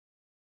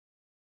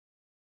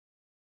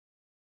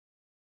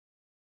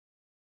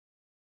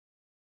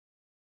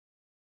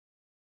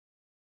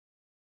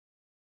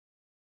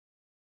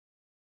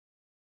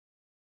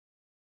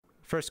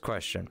First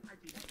question.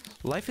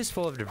 Life is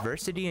full of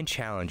diversity and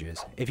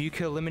challenges. If you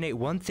could eliminate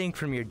one thing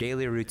from your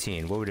daily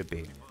routine, what would it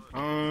be?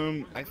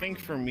 I think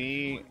for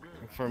me,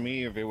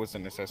 if it was a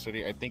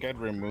necessity, I think I'd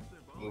remove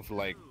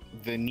like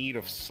the need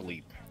of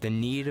sleep. The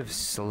need of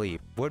sleep.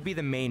 What would be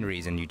the main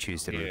reason you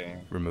choose to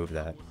remove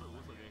that?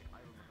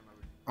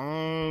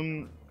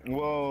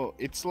 Well,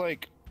 it's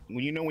like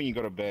when you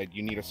go to bed,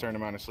 you need a certain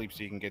amount of sleep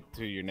so you can get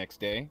to your next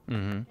day.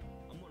 Mm-hmm.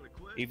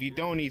 If you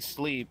don't need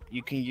sleep,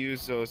 you can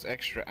use those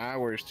extra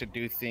hours to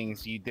do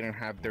things you didn't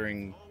have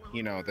during,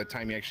 the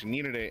time you actually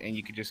needed it, and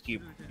you could just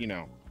keep,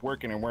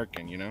 working and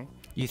working, You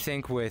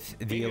think with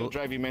the... Maybe it'll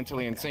drive you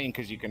mentally insane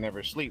because you can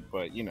never sleep,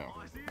 but,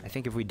 I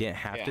think if we didn't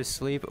have to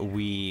sleep,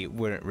 we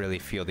wouldn't really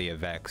feel the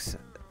effects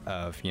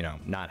of,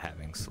 not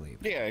having sleep.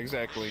 Yeah,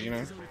 exactly,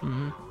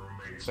 Mm-hmm.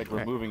 It's like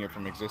removing it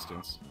from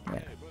existence.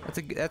 Yeah,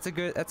 that's a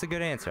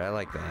good answer. I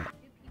like that.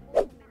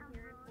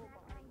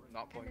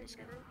 Not playing this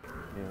game.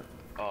 Yeah.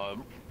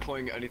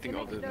 Playing anything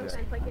other than this.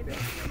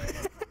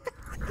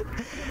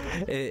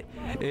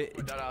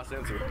 Dead-ass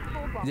answer.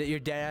 Your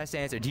dead-ass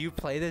answer. Do you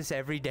play this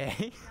every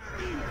day?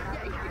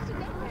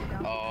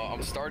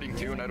 I'm starting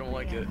to, and I don't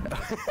like it.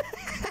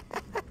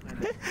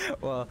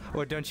 Well,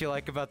 what don't you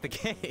like about the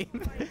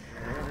game?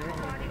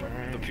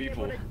 The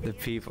people. The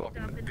people.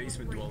 Fucking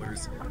basement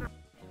dwellers.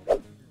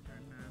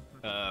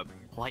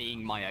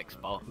 Playing my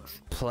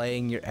Xbox.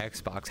 Playing your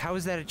Xbox. How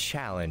is that a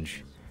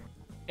challenge?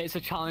 It's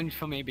a challenge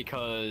for me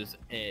because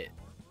it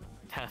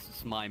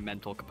tests my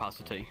mental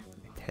capacity.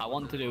 I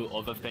want to do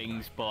other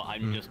things, but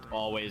I'm just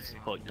always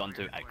hooked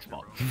onto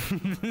Xbox.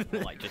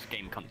 Or like just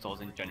game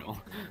consoles in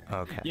general.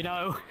 Okay.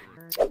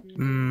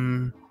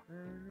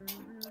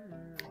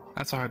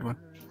 That's a hard one.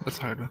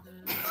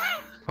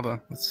 Hold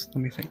on, let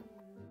me think.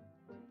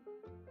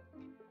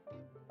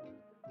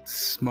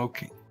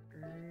 Smoking.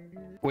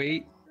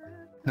 Wait.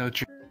 No,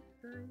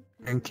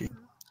 drinking.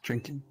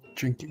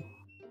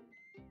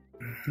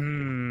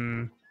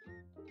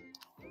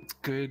 It's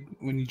good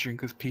when you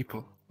drink with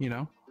people,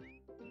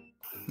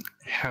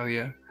 Hell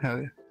yeah.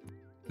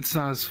 It's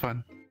not as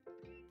fun.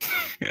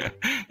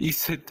 You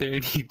sit there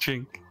and you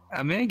drink.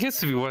 I mean, I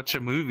guess if you watch a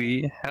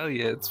movie, hell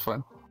yeah, it's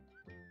fun.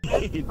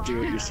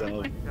 Do it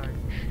yourself.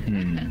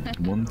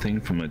 One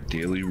thing from a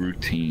daily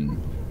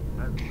routine.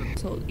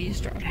 So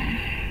eavesdropping.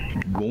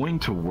 Going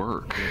to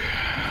work.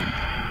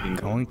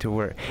 Going to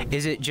work.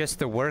 Is it just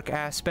the work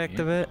aspect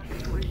of it?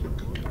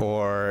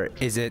 Or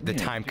is it the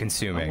time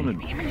consuming?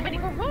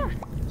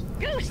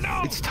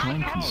 It's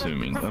time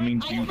consuming. I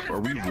mean, are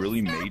we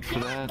really made for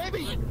that?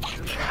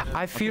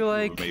 I feel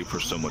like we're made for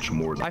so much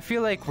more. I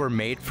feel like we're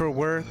made for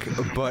work,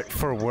 but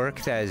for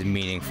work that is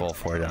meaningful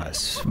for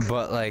us.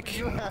 But like,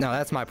 no,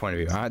 that's my point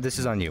of view. This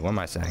is on you. What am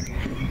I saying?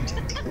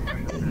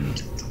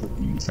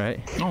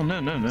 Right? Oh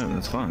no,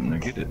 that's fine. I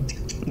get it.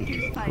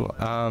 Cool.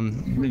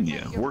 Then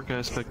yeah, work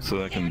aspect,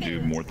 so I can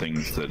do more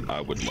things that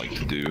I would like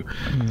to do.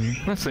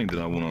 I'm not saying that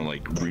I want to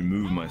like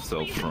remove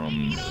myself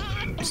from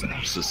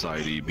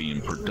society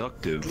being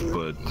productive,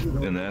 but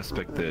in the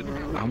aspect that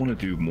I want to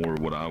do more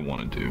what I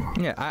want to do.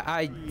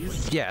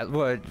 Yeah,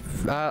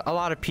 a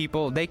lot of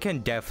people, they can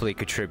definitely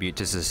contribute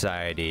to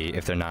society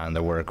if they're not in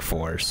the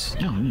workforce.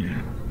 Oh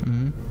yeah.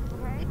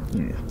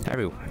 Yeah.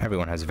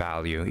 Everyone has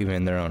value, even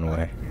in their own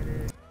way.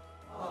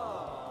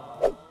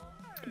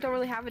 Don't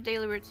really have a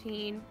daily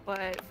routine,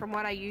 but from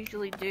what I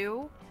usually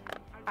do,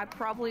 I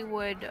probably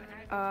would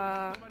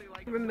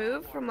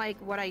remove from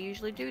like what I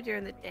usually do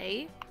during the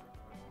day.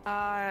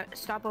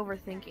 Stop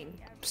overthinking.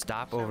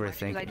 Stop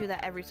overthinking. I do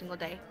that every single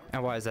day.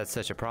 And why is that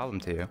such a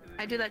problem to you?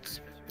 I do that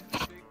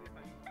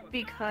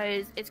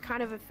because it's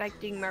kind of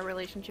affecting my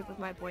relationship with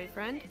my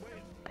boyfriend.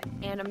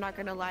 And I'm not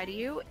gonna lie to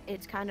you,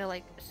 it's kind of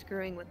like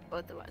screwing with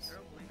both of us.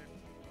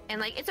 And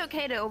like, it's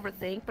okay to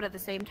overthink, but at the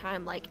same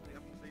time, like,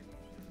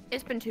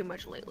 it's been too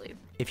much lately.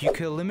 If you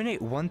could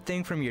eliminate one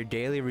thing from your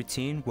daily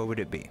routine, what would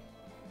it be?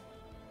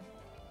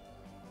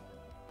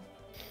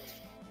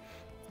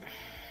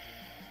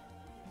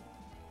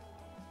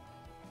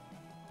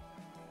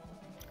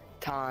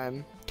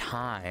 Time.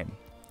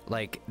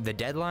 Like the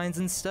deadlines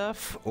and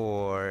stuff,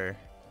 or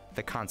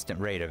the constant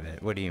rate of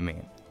it? What do you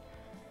mean?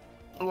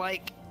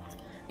 Like,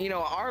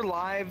 our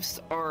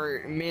lives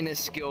are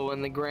minuscule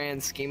in the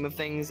grand scheme of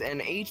things,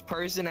 and each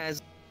person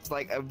has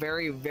like a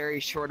very, very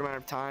short amount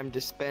of time to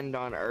spend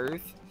on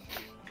Earth,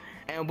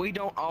 and we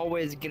don't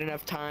always get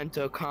enough time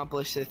to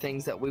accomplish the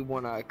things that we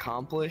want to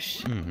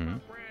accomplish.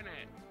 And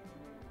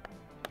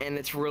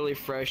it's really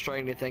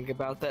frustrating to think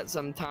about that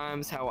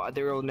sometimes, how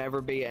there will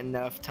never be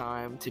enough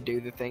time to do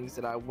the things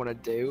that I want to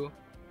do.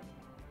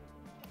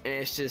 And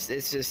it's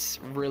just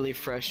really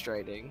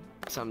frustrating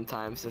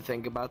sometimes to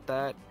think about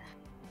that.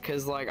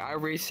 Cause like I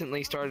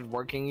recently started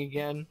working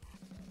again,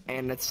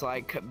 and it's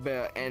like,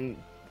 and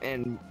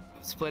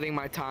splitting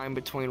my time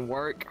between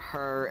work,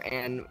 her,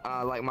 and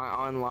like my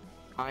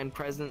online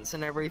presence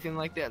and everything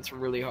like that, it's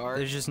really hard.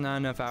 There's just not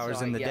enough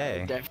hours in the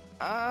day.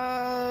 Well,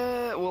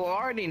 I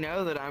already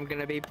know that I'm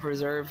gonna be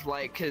preserved,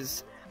 like,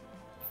 cause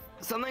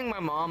something my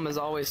mom has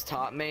always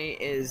taught me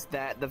is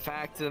that the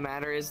fact of the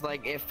matter is,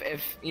 like,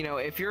 if you know,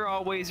 if you're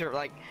always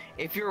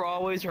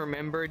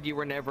remembered, you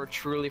were never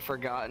truly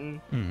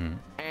forgotten. Mm-hmm.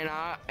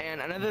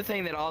 And another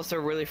thing that also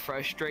really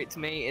frustrates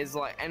me is,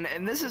 like,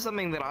 and this is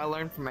something that I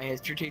learned from my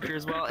history teacher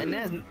as well, and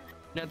there's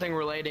nothing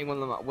relating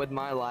with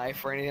my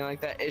life or anything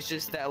like that. It's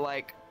just that,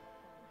 like,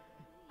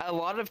 a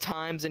lot of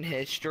times in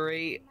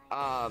history,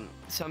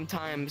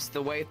 sometimes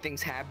the way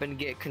things happen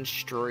get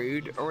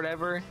construed or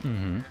whatever.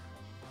 Mm-hmm.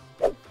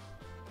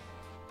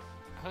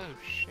 Oh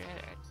shit.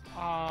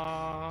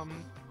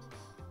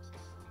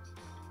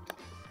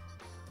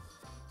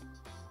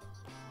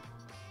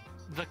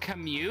 The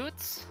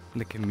commutes?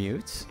 The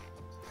commutes?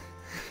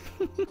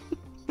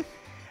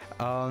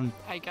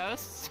 I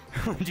guess.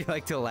 Would you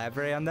like to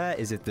elaborate on that?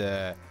 Is it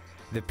the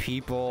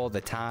people,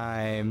 the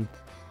time,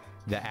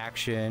 the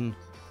action?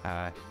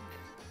 I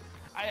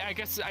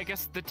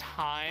guess the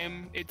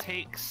time it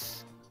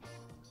takes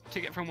to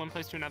get from one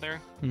place to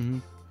another. Mm-hmm.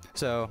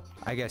 So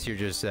I guess you're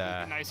just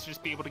Nice to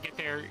just be able to get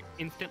there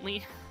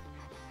instantly.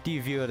 Do you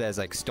view it as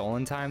like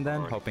stolen time then,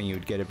 hoping you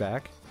would get it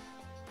back?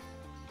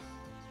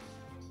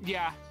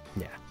 Yeah.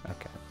 Yeah.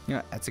 Okay.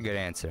 Yeah, that's a good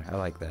answer. I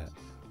like that.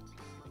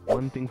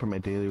 One thing for my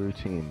daily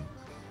routine.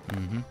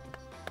 Mm-hmm.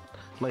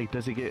 Like,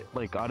 does it get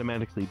like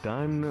automatically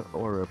done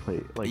or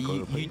replace? Like,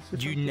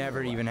 you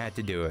never even had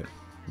to do it.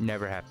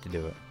 Never have to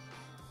do it.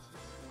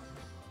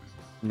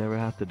 Never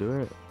have to do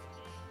it.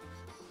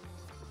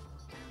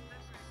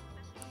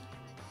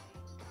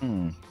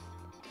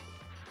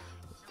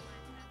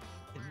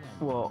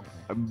 Well,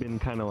 I've been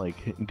kind of like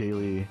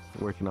daily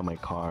working on my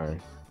car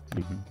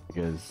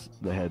because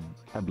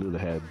I blew the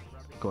head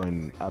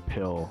going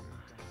uphill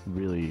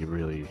really,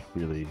 really,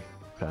 really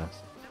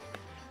fast.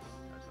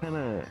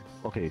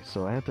 Okay,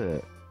 so I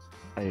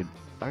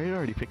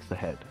already fixed the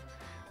head.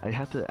 I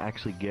had to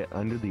actually get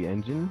under the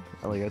engine.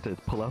 Like, I had to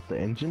pull out the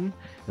engine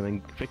and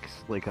then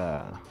fix like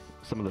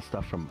some of the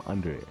stuff from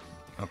under it.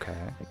 Okay.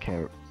 I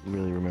can't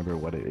really remember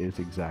what it is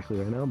exactly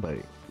right now, but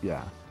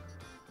yeah.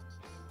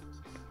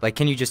 Like,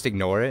 can you just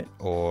ignore it,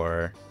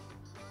 or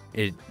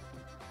it?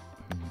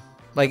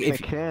 Like,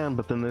 if I can,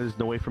 but then there's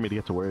no way for me to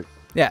get to work.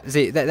 Yeah,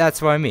 see,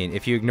 that's what I mean.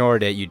 If you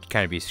ignored it, you'd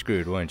kind of be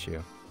screwed, wouldn't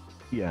you?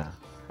 Yeah.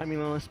 I mean,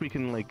 unless we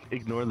can like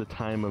ignore the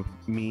time of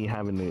me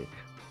having to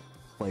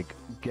like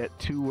get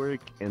to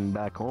work and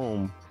back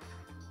home.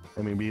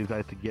 I mean, because I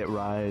have to get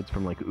rides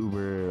from like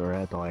Uber, or I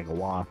have to like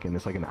walk, and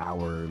it's like an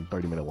hour and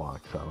 30-minute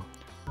walk.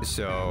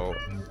 So,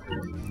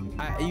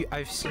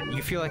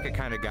 you feel like a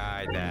kind of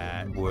guy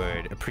that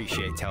would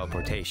appreciate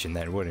teleportation,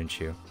 then, wouldn't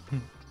you?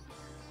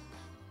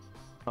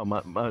 Oh,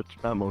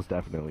 most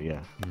definitely,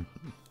 yeah.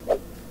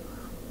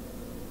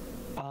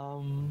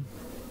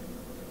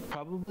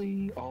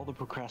 Probably all the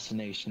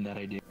procrastination that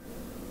I do.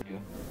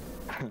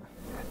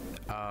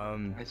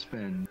 I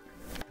spend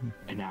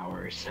an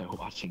hour or so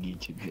watching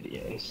YouTube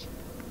videos.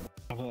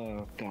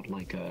 I've got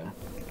like a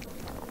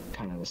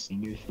kind of a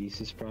senior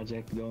thesis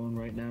project going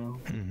right now,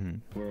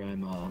 where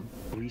I'm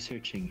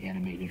researching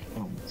animated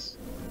films.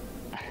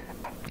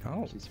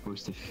 Oh. Which is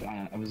supposed to.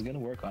 I was gonna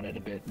work on it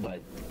a bit,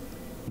 but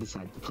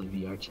decided to play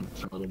VR chat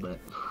for a little bit.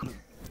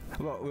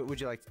 Well,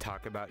 would you like to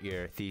talk about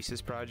your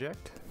thesis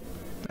project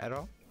at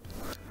all?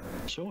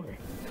 Sure.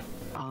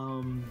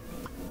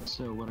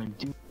 So what I'm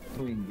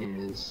doing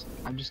is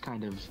I'm just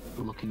kind of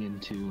looking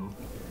into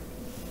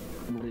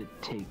what it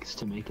takes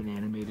to make an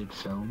animated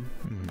film.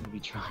 Maybe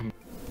trying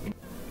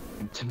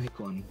to make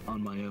one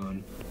on my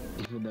own,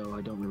 even though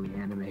I don't really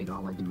animate.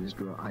 All I do is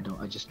draw.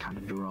 I just kind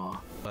of draw.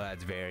 Well,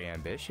 that's very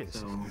ambitious.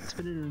 So it's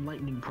been an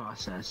enlightening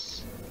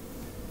process.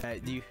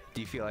 Do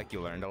you feel like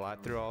you learned a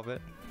lot through all of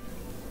it?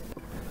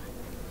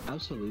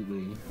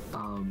 Absolutely.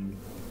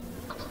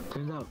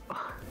 Turns out,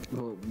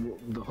 well,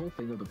 the whole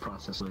thing of the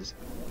process was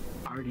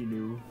I already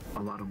knew a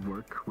lot of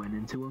work went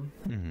into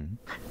them,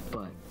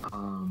 but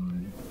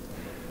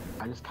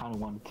I just kind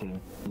of wanted to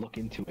look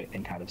into it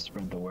and kind of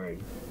spread the word.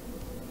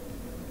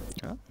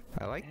 Oh,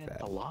 I like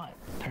that. A lot.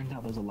 Turns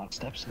out there's a lot of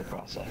steps to the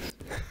process.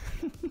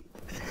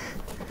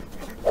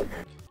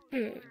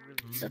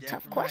 It's a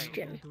tough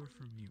question.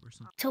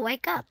 To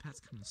wake up.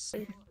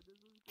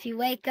 If you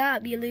wake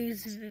up, you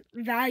lose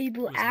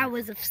valuable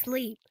hours of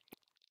sleep.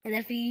 And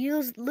if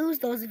you lose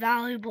those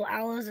valuable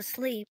hours of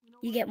sleep,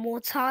 you get more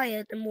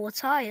tired and more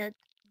tired.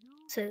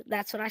 So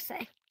that's what I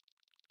say.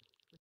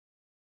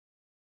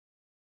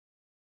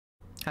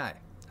 Hi,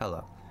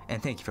 hello,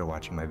 and thank you for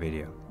watching my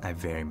video. I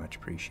very much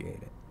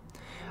appreciate it.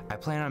 I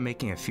plan on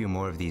making a few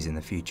more of these in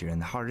the future,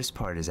 and the hardest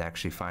part is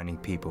actually finding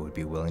people who would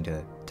be willing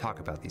to talk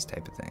about these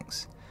type of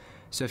things.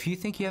 So if you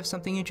think you have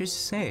something interesting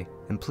to say,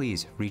 then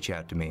please reach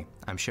out to me.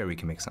 I'm sure we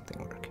can make something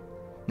work.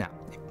 Now,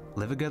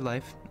 live a good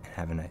life and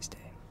have a nice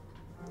day.